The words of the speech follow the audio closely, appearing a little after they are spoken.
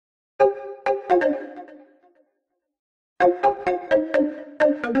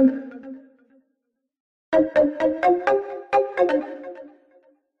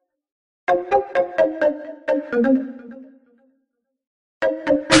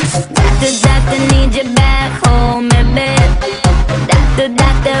Doctor, need you back home, baby.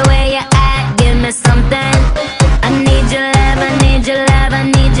 Doctor, where you at? Give me something. I need your love, I need your love, I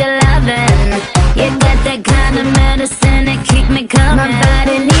need your loving. You got that kind of medicine that keep me coming. My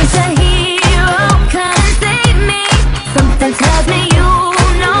body needs a hero, come and save me. Something tells me you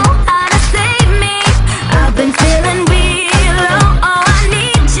know how to save me. I've been feeling real low, oh I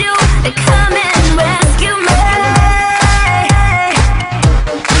need you to come and rescue me.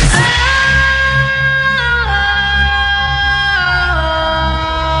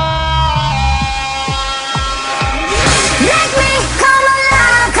 Make me come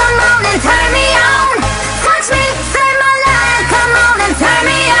alive, come on and turn me on. Touch me, save my life, come on and turn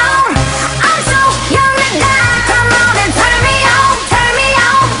me on. I'm so young to die, come on and turn me on. Turn me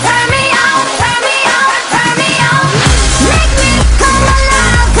on, turn me on, turn me on, turn me on. Make me come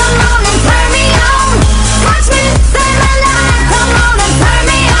alive, come on and turn me on. Touch me, save my life, come on and turn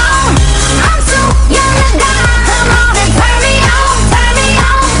me on. I'm so young to die, come on and turn me on. Turn me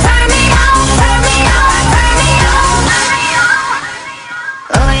on, turn me on, turn me on, turn me on, turn me on.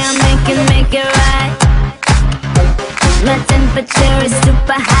 Oh yeah, make it right. My temperature is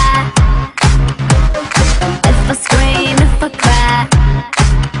super high. If I scream